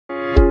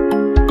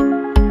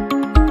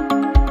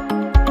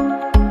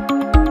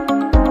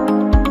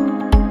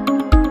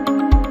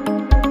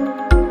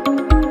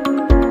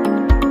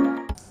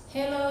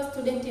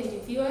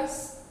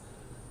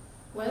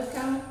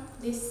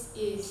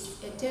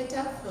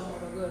from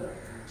Morogoro.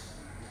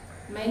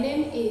 My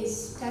name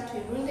is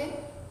TATU IRUNDE,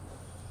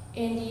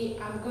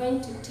 and I'm going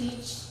to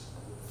teach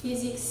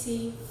Physics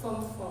C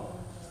Form 4.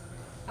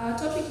 Our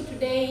topic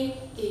today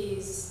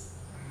is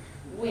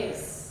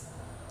waves,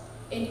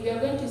 and we are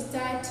going to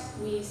start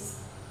with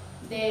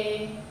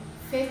the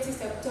first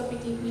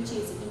subtopic, which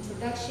is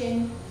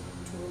Introduction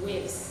to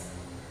Waves.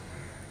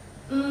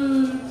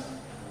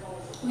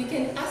 We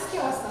can ask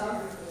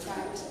ourselves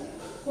that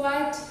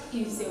what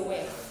is a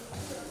wave?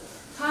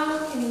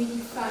 How can we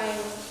define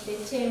the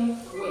term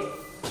wave?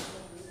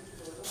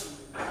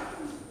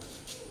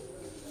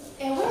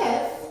 A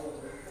wave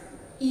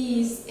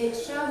is a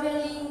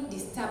traveling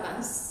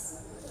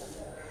disturbance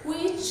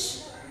which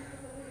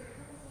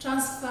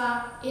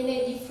transfers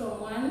energy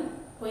from one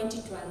point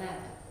to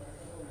another.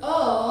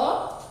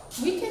 Or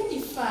we can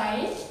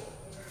define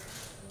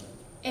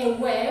a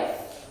wave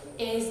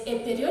as a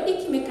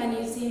periodic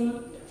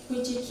mechanism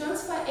which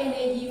transfers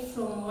energy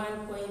from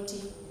one point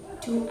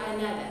to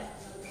another.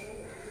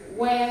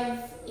 Wave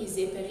is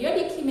a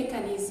periodic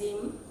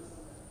mechanism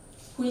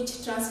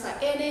which transfers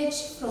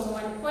energy from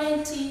one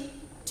point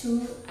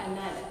to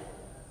another.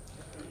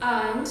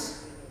 And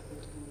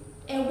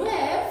a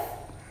wave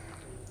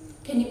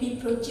can be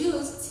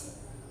produced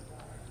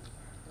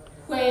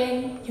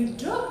when you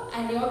drop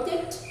an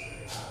object,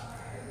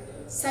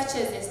 such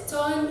as a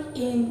stone,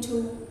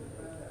 into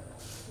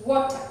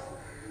water.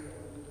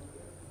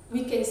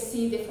 We can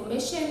see the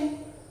formation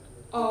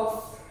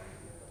of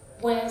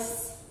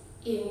waves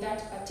in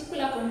that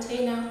particular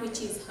container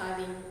which is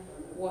having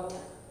water.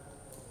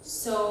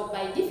 So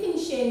by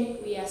definition,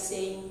 we are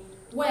saying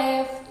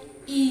wave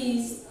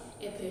is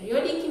a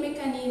periodic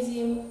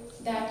mechanism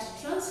that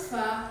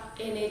transfers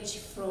energy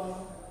from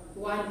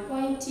one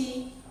point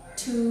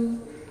to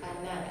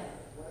another.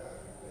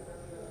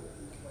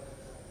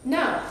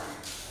 Now,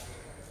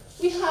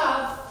 we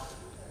have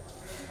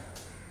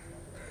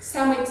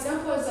some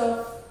examples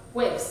of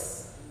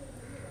waves.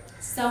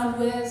 Sound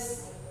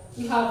waves,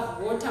 we have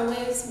water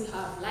waves, we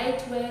have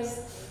light waves,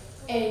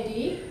 and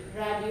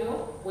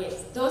radio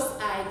waves. Those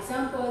are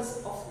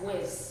examples of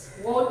waves.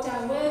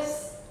 Water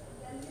waves,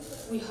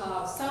 we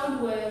have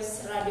sound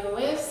waves, radio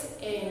waves,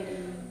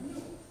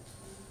 and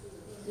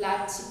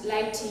light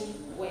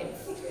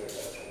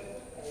waves.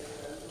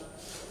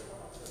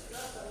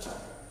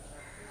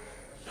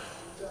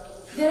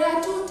 There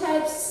are two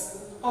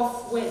types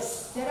of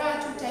waves.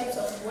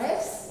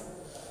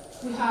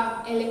 We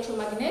have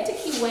electromagnetic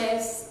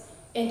waves,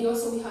 and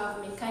also we have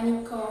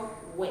mechanical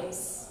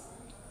waves.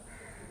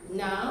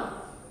 Now,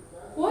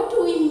 what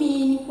do we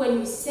mean when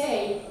we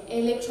say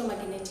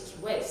electromagnetic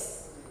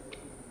waves?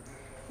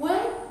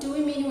 What do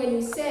we mean when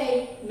we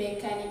say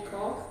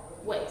mechanical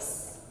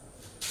waves?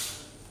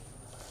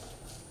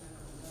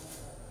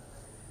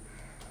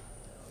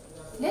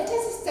 Let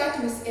us start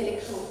with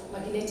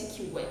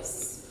electromagnetic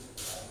waves.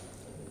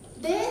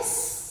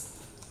 These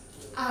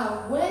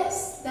are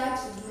waves that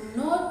do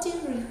not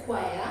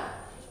require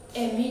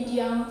a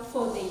medium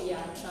for their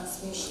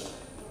transmission.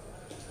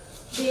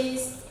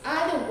 These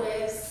are the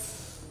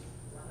waves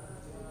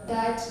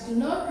that do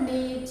not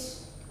need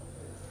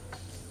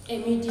a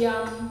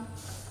medium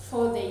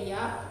for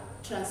their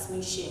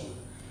transmission.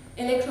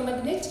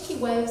 Electromagnetic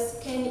waves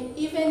can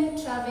even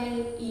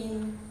travel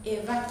in a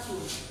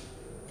vacuum.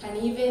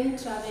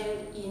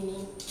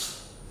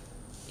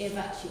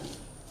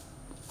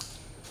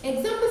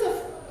 Examples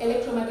of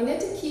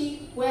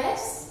electromagnetic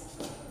waves: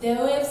 the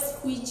waves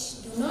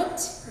which do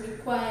not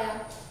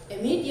require a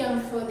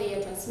medium for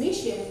their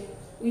transmission.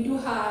 We do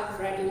have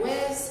radio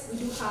waves, we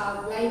do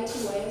have light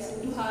waves,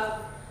 we do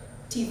have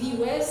TV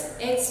waves,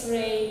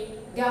 X-ray,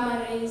 gamma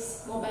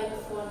rays, mobile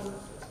phone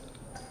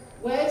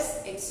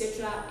waves,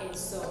 etc. and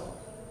so on.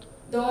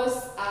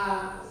 Those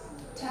are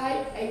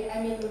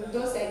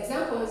those are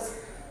examples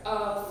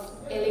of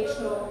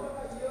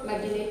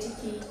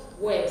electromagnetic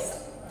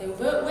waves. The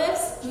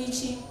waves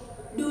which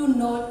do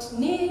not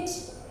need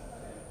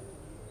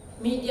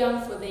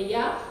medium for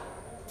their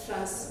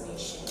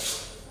transmission.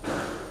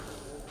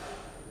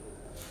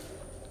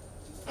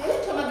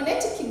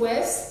 Electromagnetic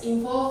waves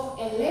involve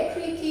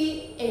electric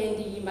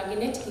and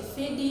magnetic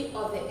field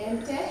of the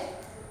empty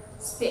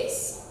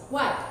space.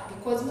 Why?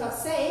 Because we have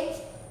said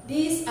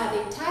these are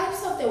the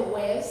types of the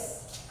waves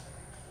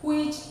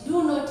which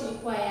do not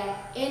require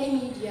any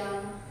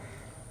medium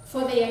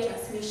for their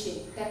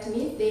transmission. That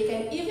means they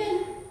can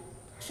even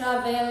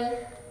travel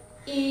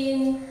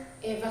in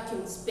a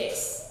vacuum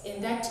space,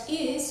 and that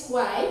is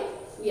why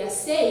we are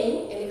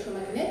saying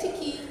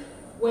electromagnetic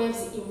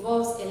waves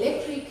involves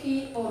electric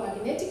or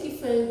magnetic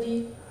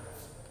field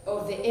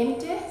of the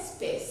empty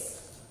space.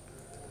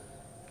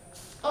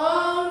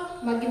 All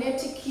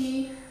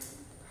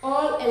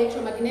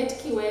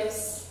electromagnetic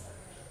waves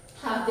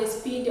have the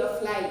speed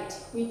of light,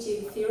 which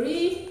is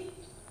 3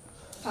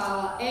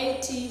 ×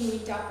 80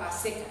 meters per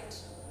second.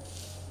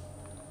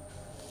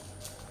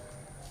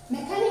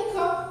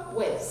 Mechanical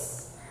waves.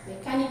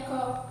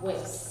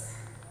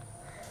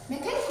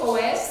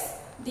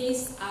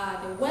 These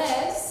are the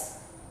waves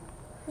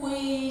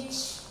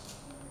which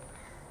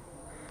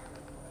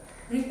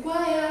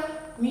require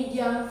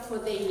medium for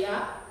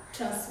their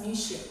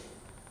transmission.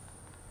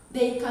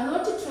 They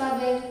cannot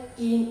travel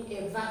in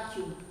a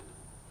vacuum.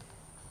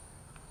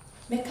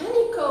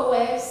 Mechanical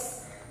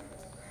waves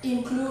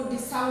include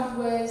sound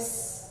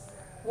waves,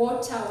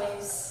 water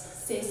waves,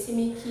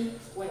 seismic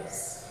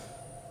waves.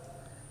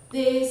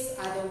 These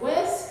are the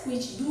waves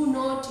which do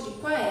not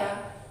require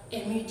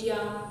a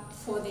medium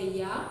for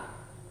their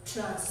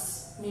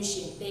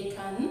transmission. They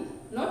can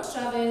not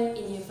travel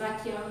in a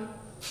vacuum,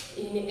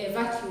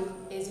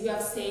 as we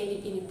have said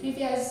in the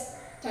previous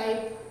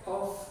type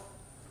of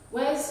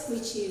waves,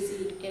 which is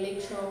the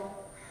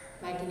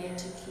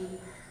electromagnetic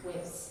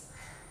waves.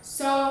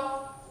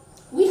 So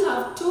we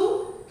have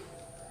two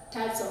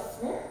types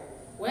of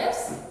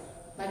waves: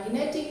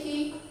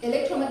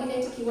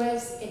 electromagnetic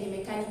waves and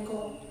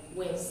mechanical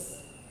waves.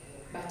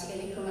 But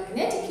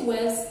electromagnetic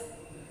waves,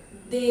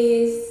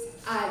 these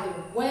are the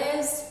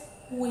waves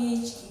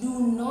which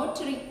do not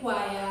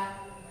require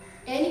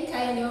any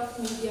kind of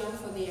medium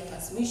for their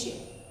transmission.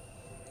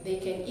 They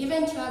can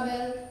even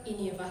travel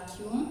in a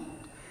vacuum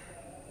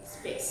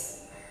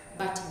space.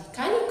 But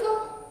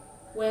mechanical,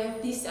 well,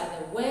 these are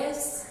the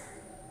waves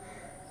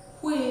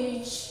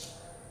which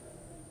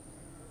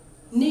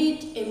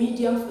need a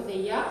medium for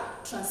their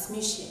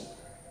transmission.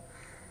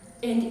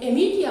 And a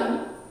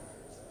medium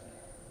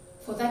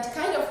for that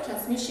kind of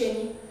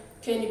transmission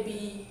can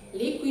be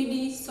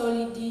liquid,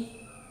 solid,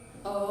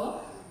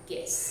 or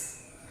gas.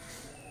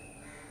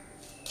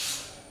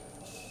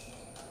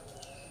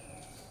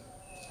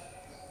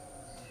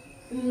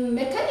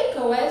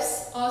 Mechanical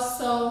waves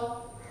also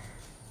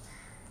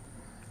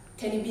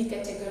can be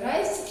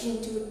categorized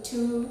into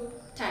two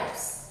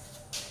types.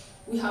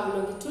 We have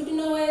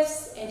longitudinal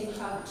waves and we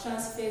have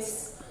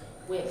transverse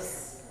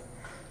waves.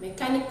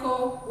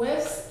 Mechanical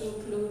waves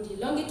include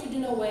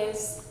longitudinal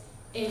waves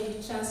and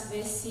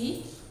transverse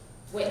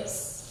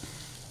waves.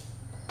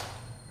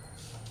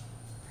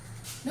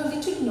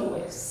 Longitudinal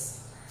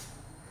waves.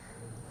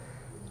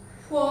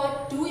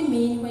 What do we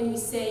mean when we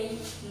say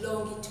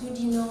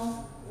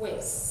longitudinal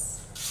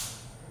waves?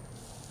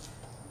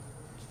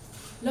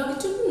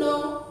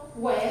 Longitudinal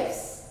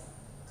waves,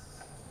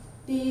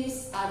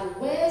 these are the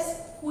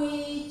waves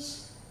which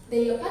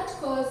the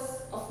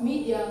particles of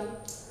medium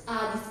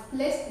are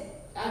displaced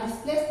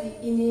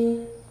in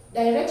a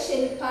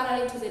direction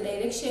parallel to the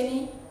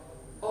direction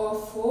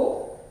of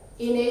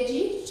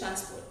energy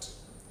transport.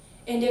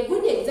 And a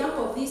good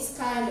example of this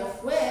kind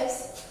of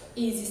waves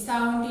is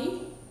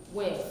sound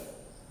wave.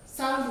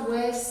 Sound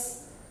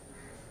waves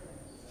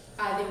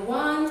are the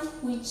one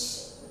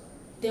which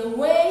the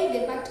way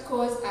the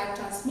particles are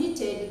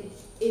transmitted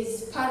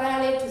is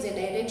parallel to the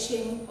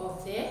direction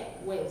of the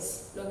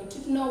waves.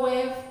 Longitudinal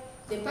wave,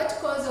 the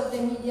particles of the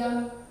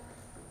medium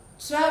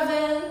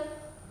travel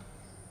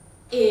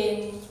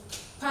in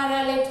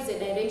parallel to the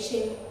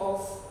direction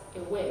of a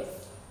wave.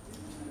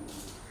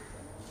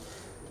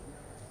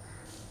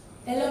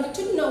 A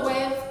longitudinal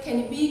wave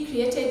can be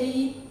created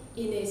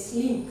in a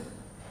sling.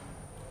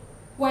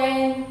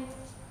 When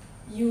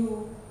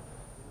you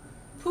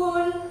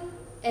pull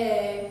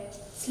a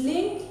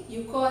sling,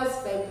 you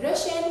cause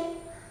vibration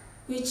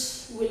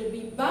which will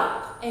be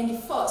back and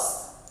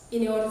forth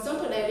in a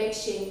horizontal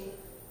direction.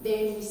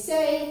 Then we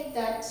say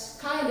that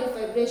kind of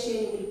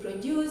vibration will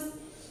produce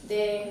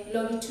the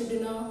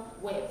longitudinal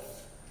wave.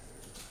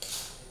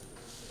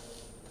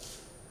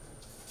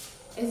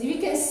 As you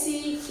can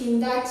see in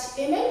that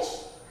image,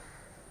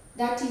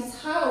 that is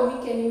how we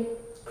can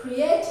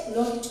create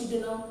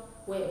longitudinal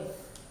wave.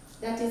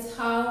 That is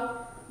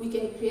how we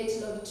can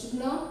create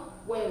longitudinal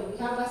wave. We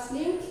have a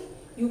sling,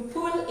 you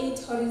pull it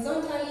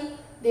horizontally,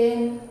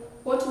 then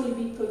what will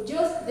be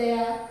produced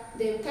there,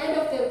 the kind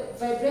of the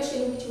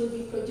vibration which will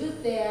be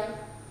produced there,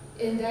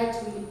 and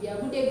that will be a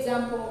good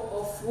example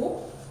of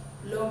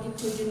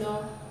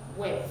longitudinal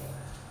wave.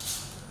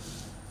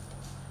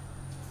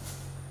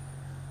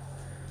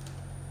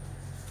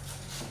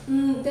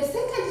 The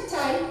second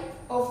type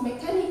of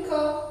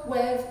mechanical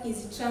wave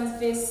is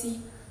transverse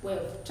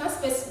wave.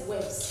 Transverse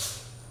waves.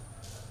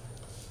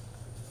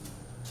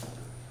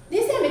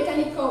 These are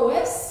mechanical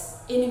waves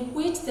in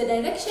which the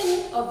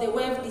direction of the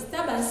wave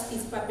disturbance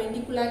is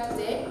perpendicular to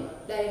the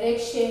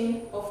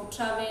direction of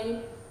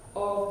travel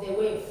of the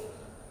wave.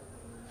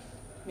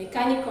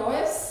 Mechanical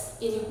waves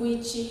in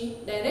which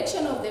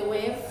direction of the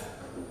wave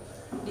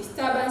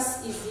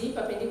disturbance is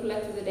perpendicular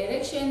to the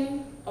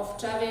direction of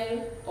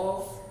travel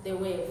of the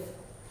wave.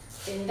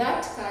 In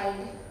that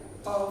kind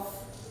of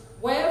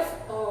wave,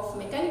 of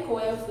mechanical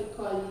wave, we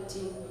call it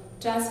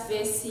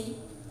transverse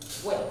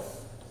wave.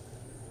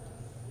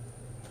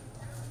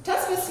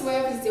 Transverse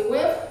wave is the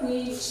wave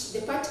which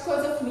the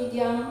particles of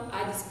medium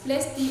are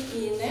displaced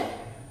in a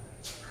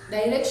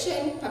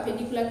direction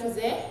perpendicular to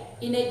the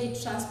energy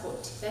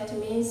transport. That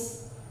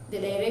means the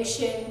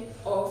direction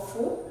of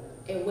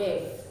a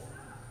wave.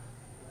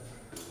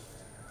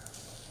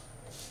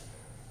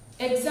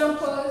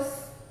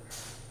 Examples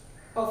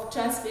of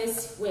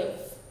transverse wave.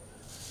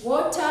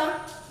 Water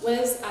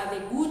waves are the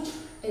good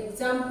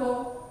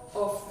example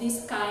of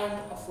this kind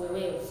of a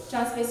wave.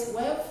 Transverse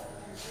wave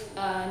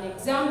An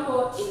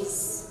example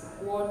is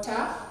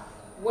water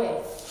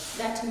wave.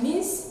 That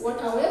means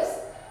water waves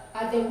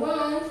are the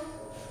one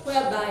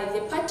whereby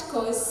the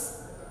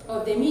particles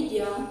of the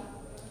medium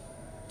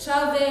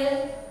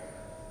travel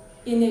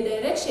in a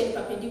direction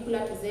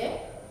perpendicular to the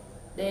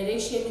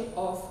direction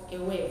of a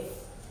wave.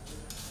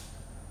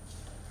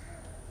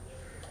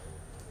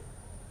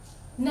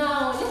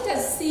 Now let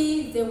us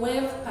see the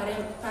wave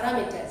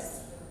parameters.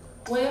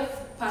 Wave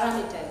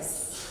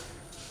parameters.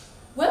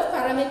 Wave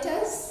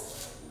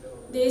parameters,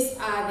 these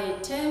are the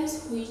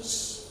terms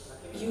which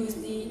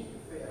used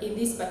in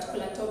this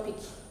particular topic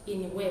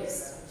in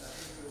waves.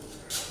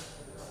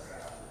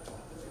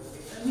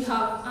 We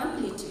have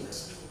amplitude.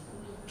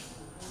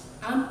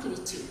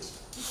 Amplitude.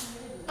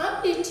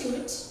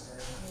 Amplitude is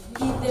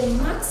the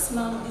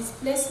maximum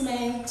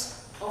displacement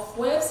of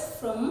waves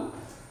from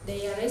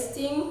their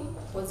resting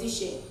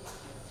position.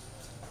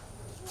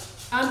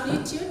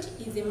 Amplitude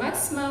is the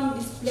maximum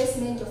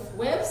displacement of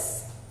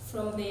waves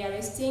from their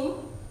resting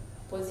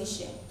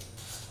position.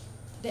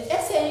 The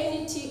SI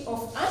unit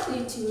of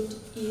amplitude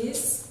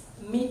is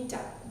meter.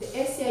 The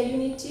SI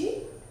unit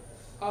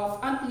of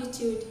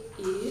amplitude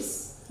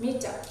is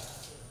meter.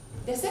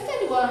 The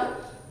second one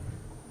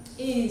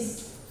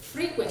is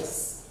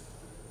frequency.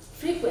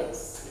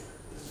 Frequency.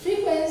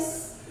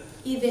 Frequency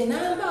is the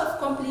number of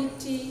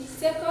complete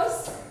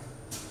cycles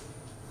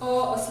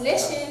or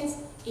oscillations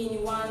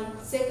in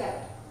 1 second.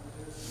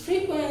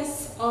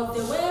 Frequency of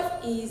the wave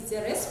is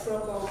the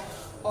reciprocal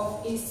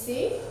of its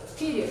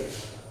period.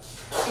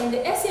 And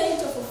the SI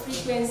unit of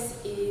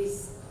frequency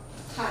is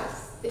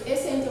hertz. The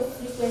SI unit of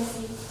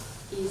frequency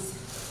is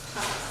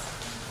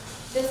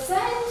hertz. The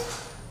third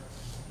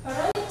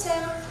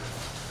parameter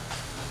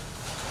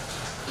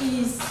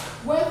is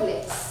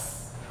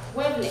wavelengths.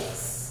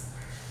 Wavelengths.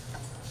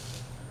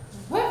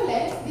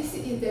 Wavelength, this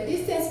is the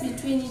distance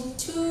between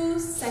two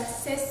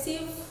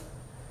successive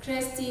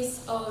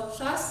crests or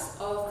thrusts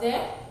of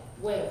the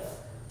wave.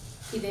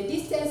 Is the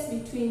distance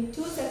between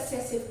two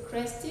successive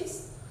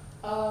crests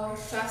or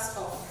thrusts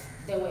of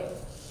the wave.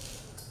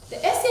 The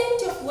SI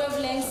unit of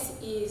wavelengths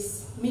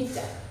is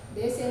meter.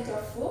 The SI unit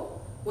of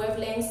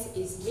wavelengths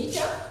is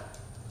meter.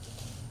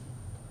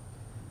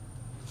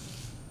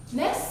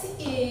 Next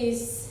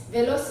is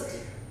velocity.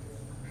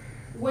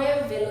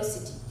 Wave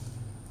velocity.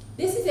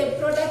 This is a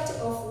product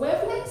of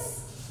wavelengths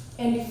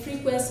and the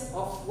frequency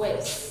of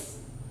waves.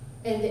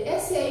 And the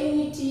SI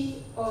unit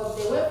of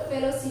the wave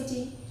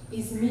velocity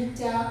is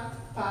meter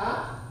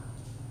per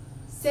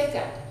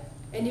second.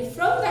 And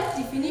from that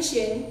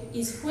definition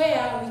is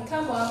where we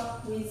come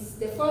up with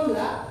the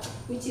formula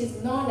which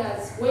is known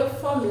as wave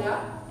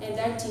formula, and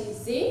that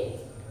is the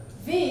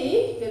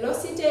V,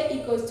 velocity,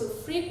 equals to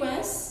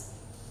frequency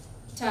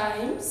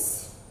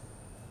times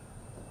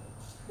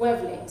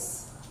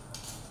wavelengths.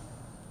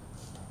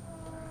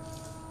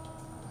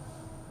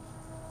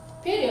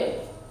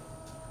 Period.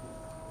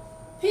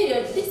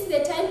 Period. This is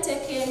the time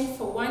taken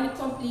for one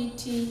complete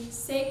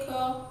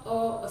cycle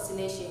or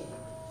oscillation.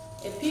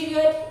 A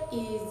period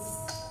is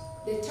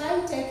the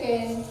time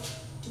taken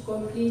to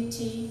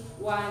complete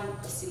one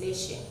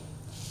oscillation.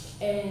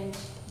 And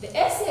the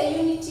SI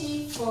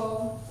unit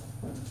for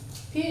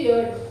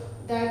period,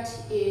 that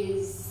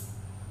is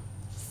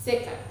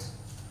second.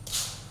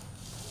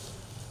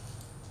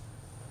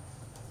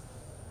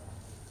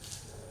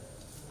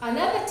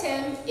 Another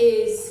term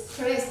is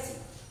crest.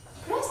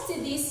 Crest,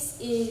 this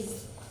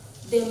is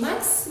the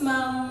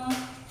maximum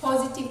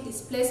positive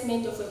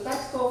displacement of a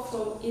particle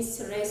from its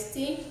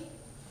resting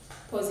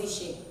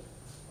position.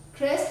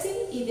 Crest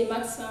is the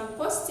maximum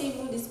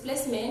positive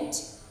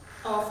displacement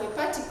of a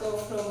particle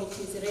from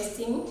its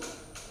resting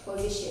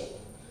position.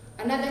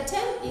 Another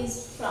term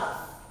is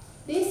trough.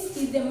 This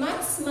is the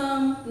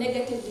maximum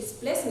negative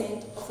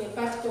displacement of a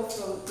particle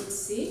from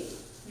its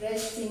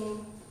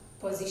resting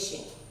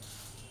position.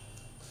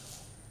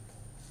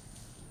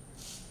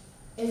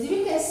 As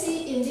you can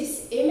see in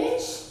this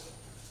image,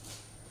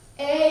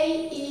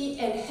 A, E,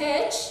 and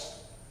H,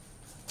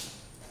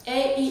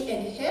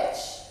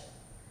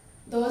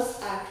 those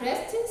are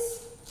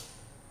crests,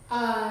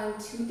 and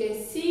you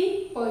can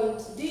see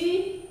point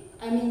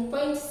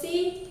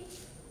C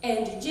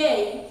and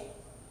J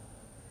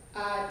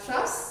are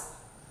troughs,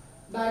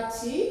 but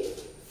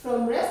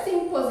from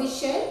resting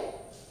position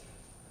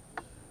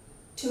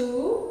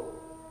to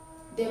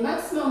the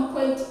maximum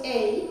point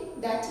A,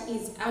 that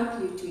is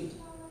amplitude.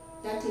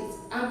 That is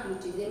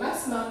amplitude, the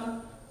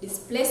maximum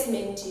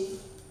displacement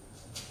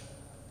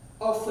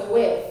of a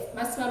wave.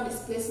 Maximum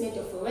displacement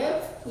of a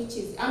wave, which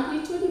is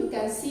amplitude. You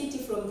can see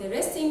it from the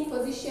resting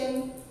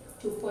position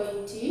to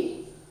point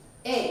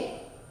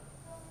A.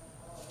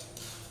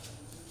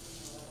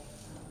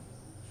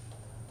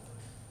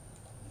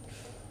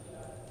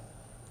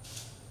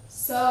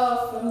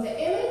 So from the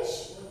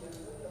image,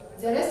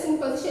 the resting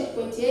position to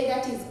point A,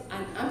 that is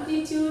an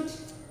amplitude,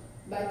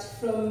 but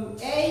from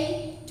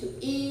A to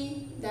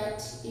E,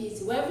 that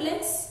is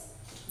wavelengths.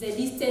 The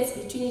distance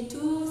between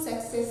two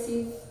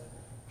successive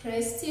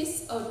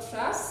crests or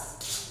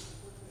troughs,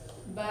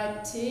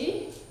 but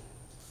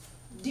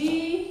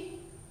D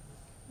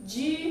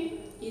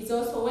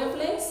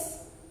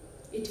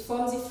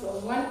forms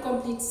from one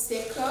complete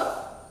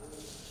circle.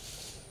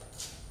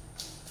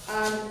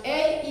 And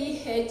A,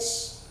 E, H,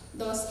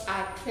 those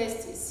are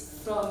crests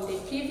from the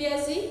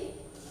previous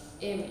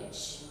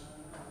image.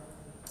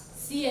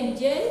 C and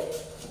J,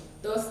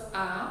 those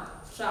are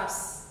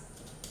troughs.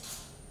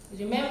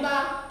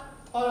 Remember,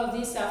 all of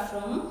these are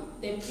from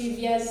the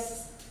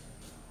previous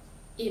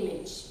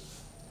image.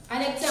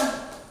 An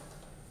example.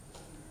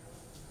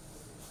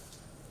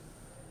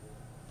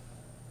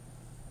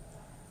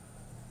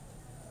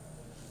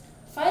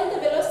 Find the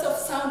velocity of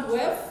sound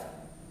wave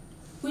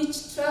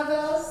which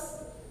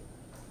travels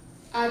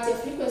at a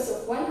frequency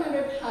of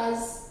 100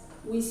 Hz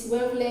with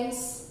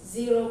wavelengths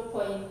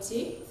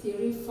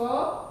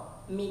 0.34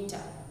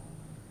 meter.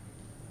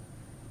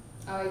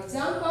 Our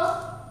example,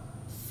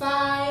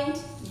 find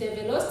the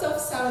velocity of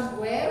sound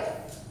wave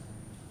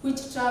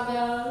which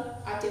travel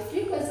at a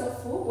frequency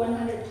of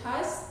 100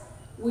 Hz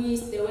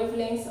with the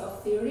wavelengths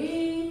of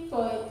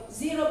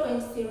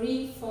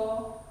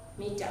 0.34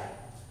 meter.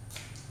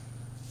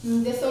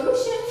 The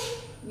solution,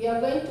 we are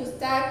going to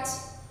start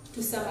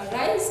to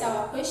summarize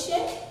our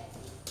question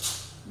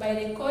by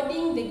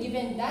recording the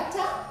given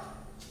data.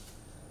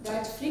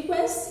 That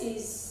frequency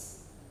is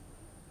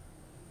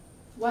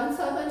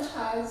 1000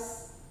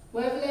 Hz,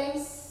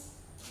 wavelengths,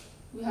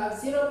 we have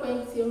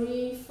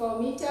 0.34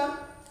 meter,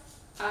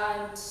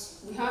 and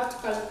we have to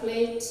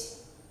calculate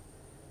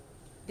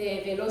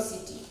the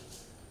velocity.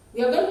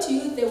 We are going to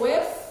use the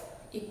wave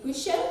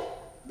equation,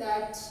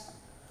 that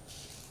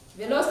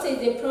velocity is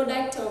the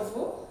product of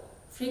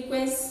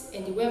frequency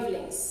and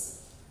wavelengths.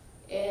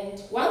 And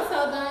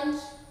 1000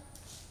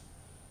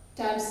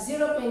 times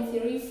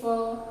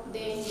 0.34,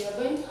 then we are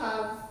going to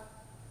have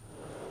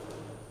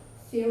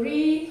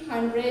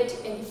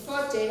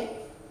 340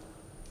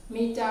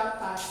 meter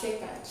per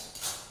second.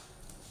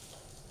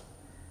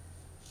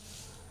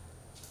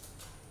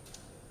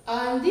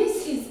 And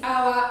this is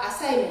our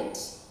assignment.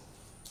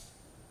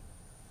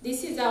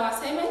 This is our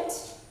assignment.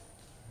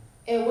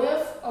 A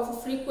wave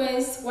of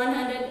frequency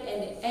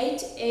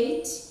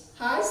 188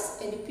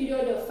 Hz and a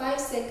period of 5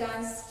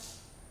 seconds.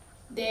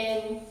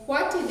 Then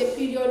what is the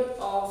period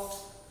of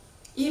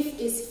if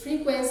its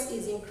frequency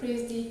is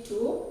increased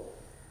to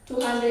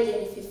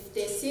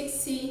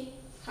 256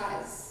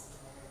 Hz?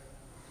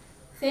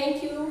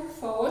 Thank you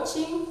for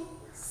watching.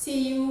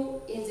 See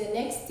you in the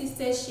next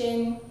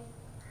session.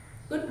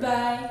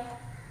 Goodbye.